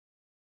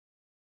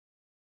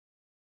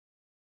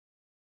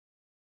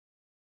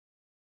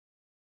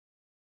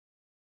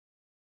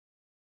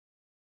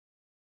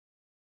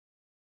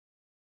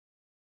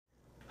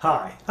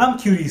Hi, I'm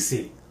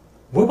QDC.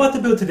 What we're about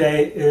to build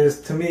today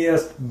is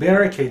Tamiya's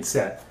Barricade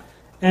Set.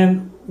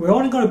 And we're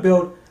only going to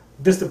build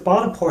just the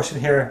bottom portion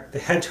here, the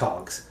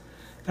hedgehogs.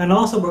 And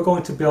also we're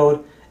going to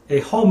build a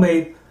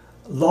homemade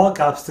log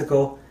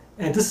obstacle,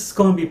 and this is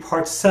going to be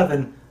part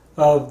 7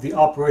 of the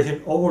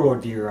Operation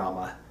Overlord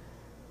diorama.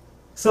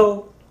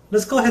 So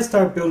let's go ahead and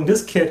start building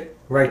this kit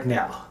right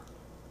now.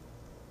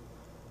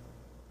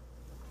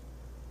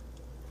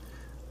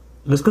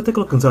 Let's go take a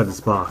look inside this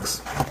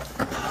box.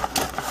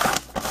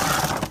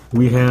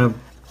 We have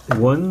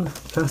one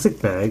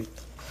plastic bag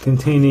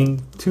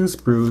containing 2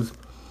 sprues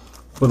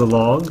for the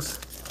logs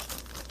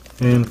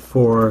and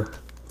for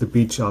the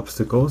beach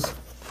obstacles,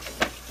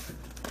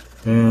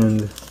 and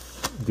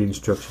the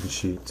instruction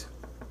sheet.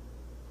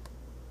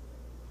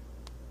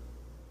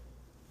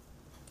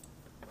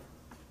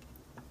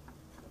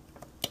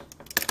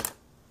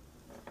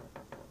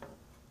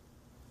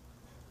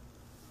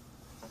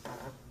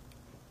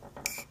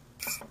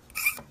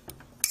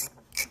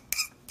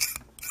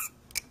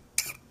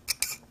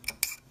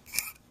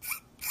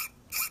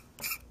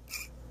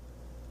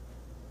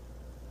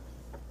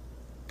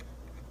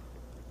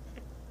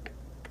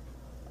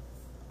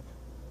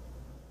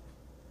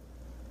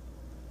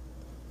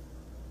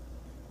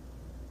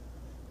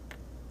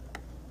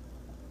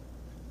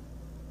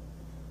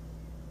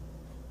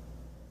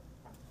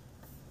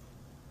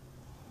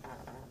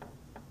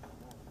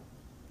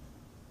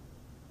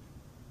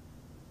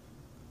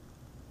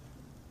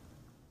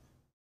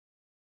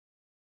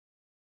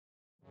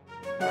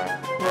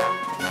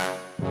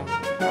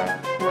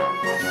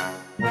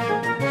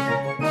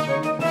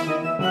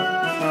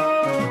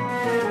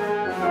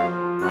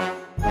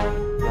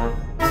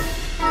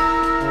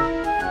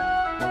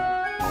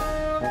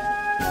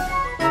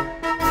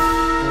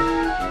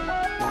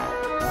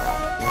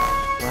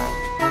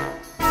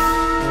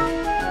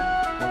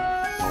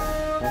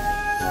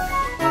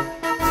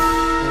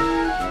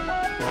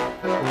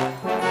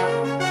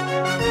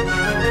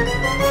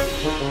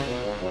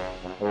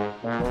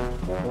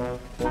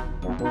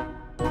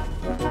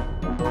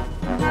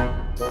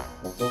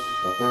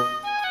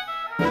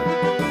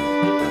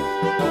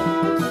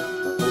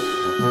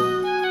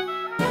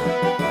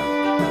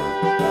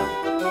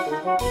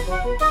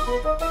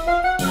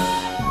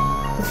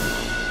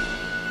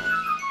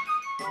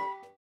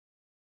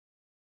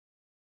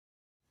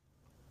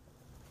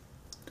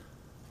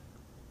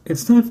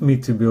 It's time for me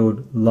to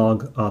build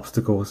log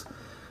obstacles.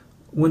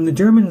 When the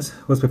Germans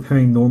was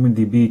preparing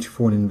Normandy Beach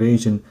for an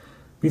invasion,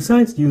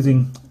 besides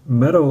using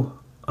metal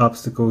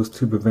obstacles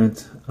to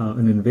prevent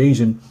an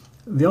invasion,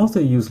 they also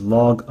used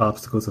log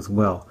obstacles as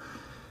well.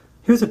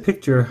 Here's a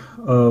picture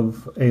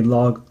of a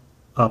log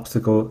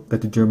obstacle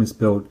that the Germans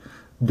built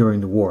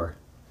during the war.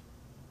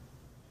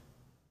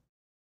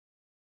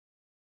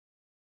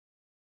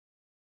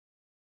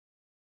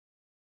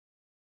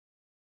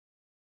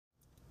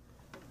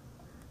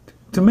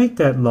 To make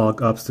that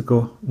log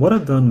obstacle, what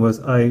I've done was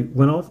I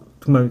went off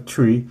to my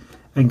tree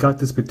and got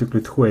this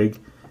particular twig,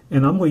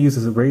 and I'm going to use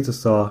this as a razor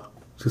saw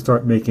to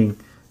start making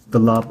the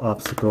log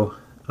obstacle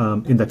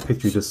in that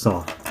picture you just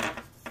saw.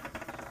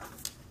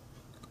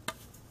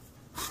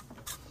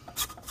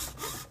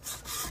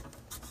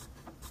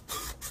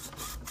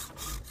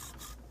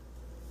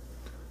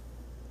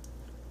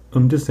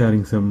 I'm just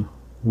adding some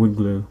wood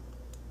glue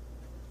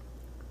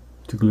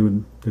to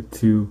glue the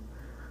 2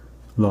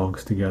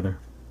 logs together.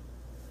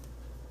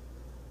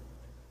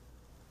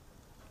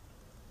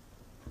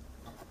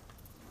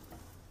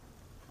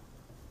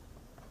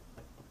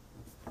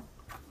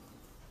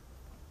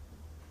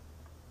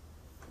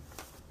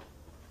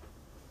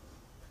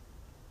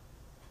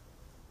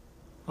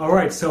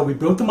 Alright, so we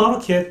built the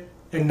model kit,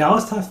 and now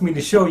it's time for me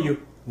to show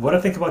you what I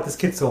think about this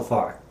kit so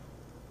far.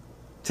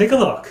 Take a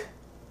look.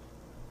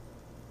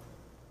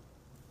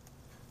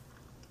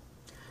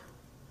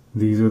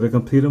 These are the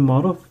completed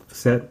model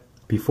set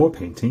before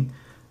painting,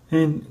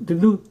 and they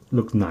do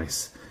look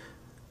nice.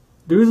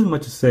 There isn't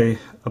much to say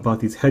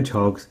about these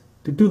hedgehogs.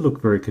 They do look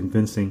very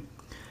convincing,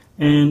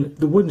 and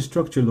the wooden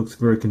structure looks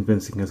very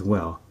convincing as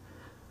well.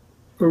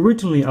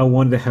 Originally I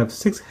wanted to have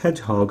 6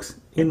 hedgehogs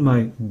in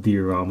my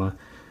diorama,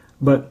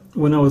 but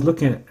when I was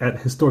looking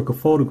at historical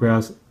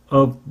photographs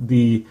of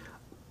the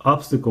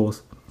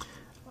obstacles,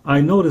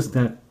 I noticed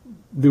that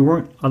there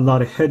weren't a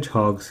lot of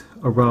hedgehogs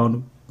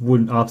around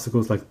wooden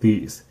obstacles like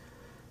these.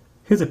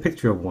 Here's a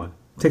picture of one.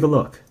 Take a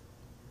look.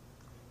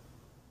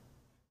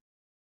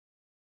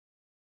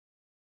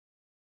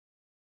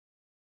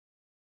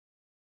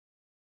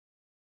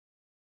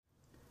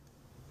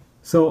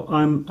 So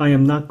I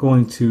am not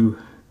going to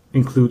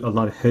include a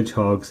lot of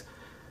hedgehogs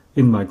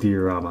in my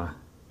diorama.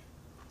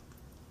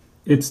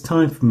 It's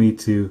time for me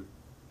to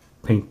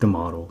paint the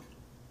model.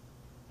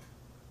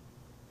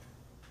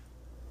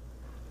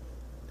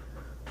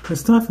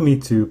 It's time for me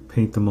to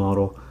paint the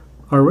model.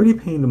 I already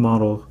painted the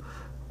model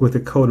with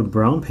a coat of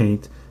brown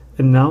paint,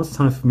 and now it's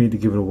time for me to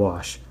give it a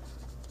wash.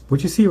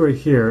 What you see right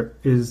here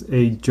is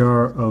a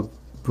jar of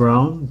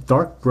brown,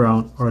 dark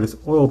brown artist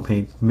oil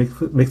paint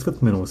mixed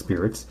with mineral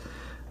spirits,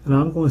 and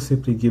I'm going to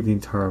simply give the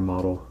entire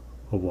model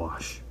a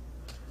wash.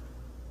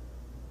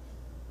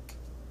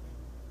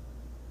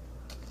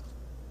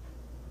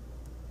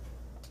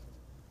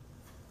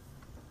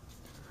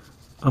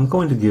 I'm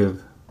going to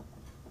give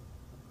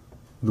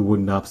the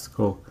wooden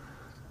obstacle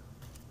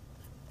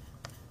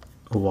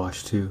a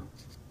wash too.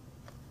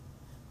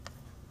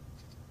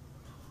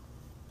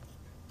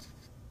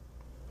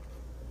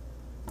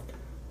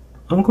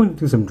 I'm going to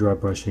do some dry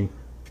brushing.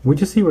 What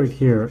you see right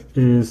here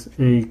is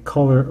a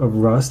color of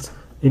rust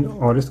in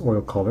artist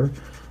oil color.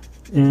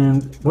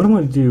 And what I'm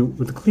going to do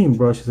with the clean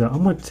brush is that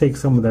I'm going to take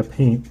some of that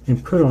paint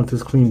and put it onto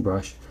this clean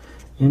brush.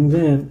 And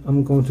then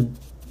I'm going to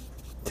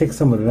take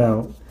some of it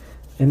out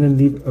and then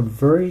leave a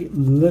very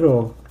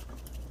little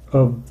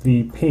of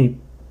the paint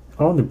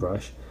on the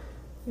brush,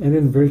 and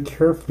then very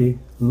carefully,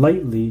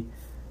 lightly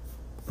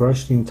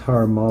brush the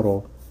entire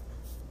model.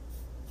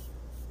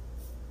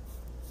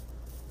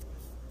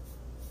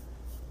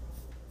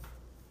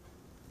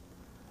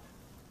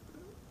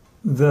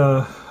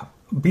 The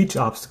beach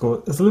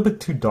obstacle is a little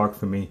bit too dark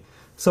for me,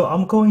 so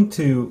I'm going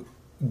to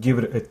give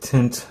it a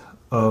tint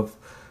of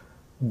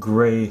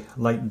gray,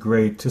 light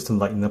gray, just to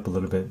lighten up a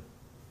little bit.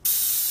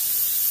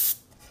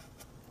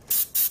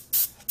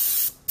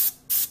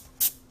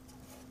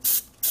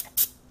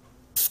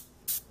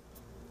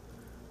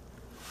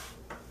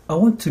 I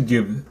want to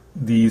give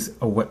these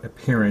a wet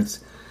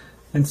appearance,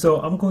 and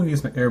so I'm going to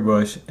use my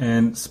airbrush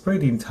and spray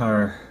the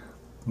entire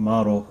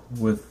model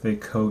with a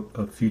coat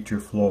of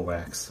Future Floor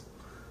Wax.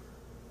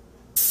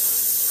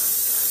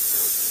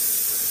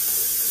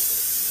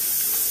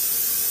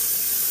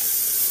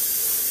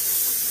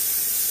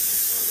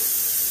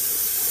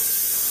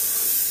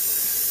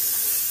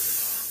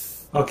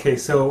 Okay,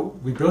 so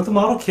we built the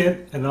model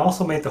kit and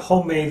also made the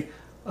homemade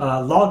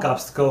log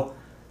obstacle,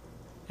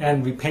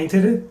 and we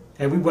painted it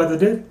and we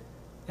weathered it,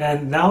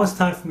 and now it's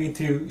time for me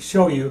to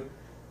show you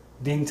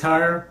the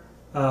entire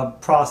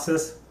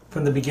process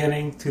from the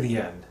beginning to the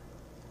end.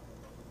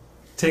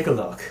 Take a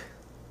look.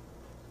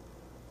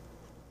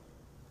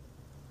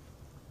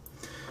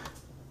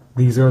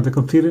 These are the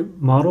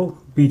completed model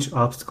beach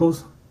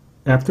obstacles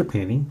after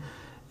painting,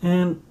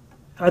 and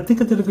I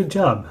think I did a good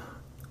job.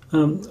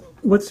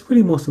 What's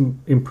really most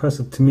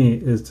impressive to me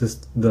is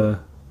just the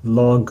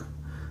log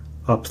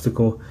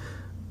obstacle.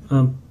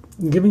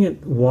 Giving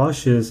it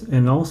washes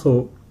and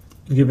also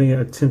giving it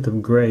a tint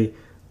of gray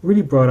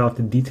really brought out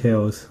the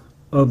details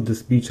of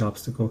this beach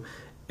obstacle.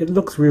 It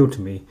looks real to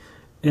me.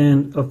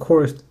 And of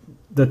course,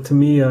 the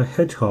Tamiya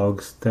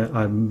hedgehogs that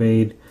I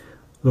made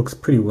looks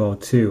pretty well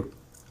too.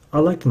 I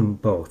like them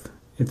both.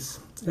 It's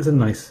a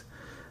nice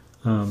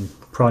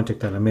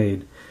project that I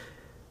made.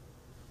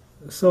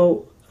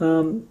 So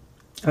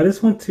I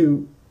just want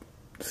to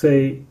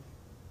say,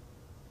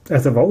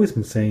 as I've always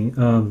been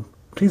saying,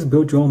 please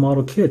build your own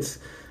model kits.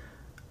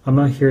 I'm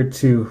not here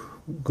to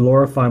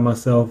glorify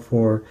myself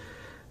or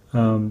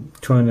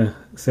trying to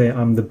say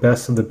I'm the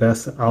best of the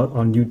best out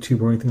on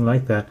YouTube or anything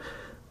like that.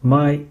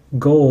 My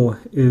goal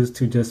is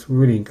to just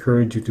really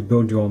encourage you to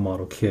build your own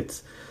model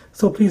kits.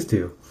 So please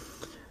do.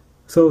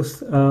 So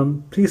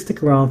please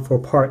stick around for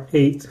part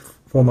 8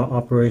 for my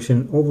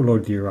Operation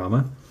Overlord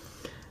diorama.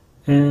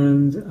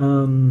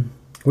 And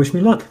wish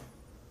me luck.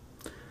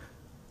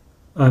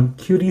 I'm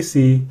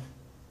QDC.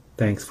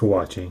 Thanks for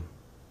watching.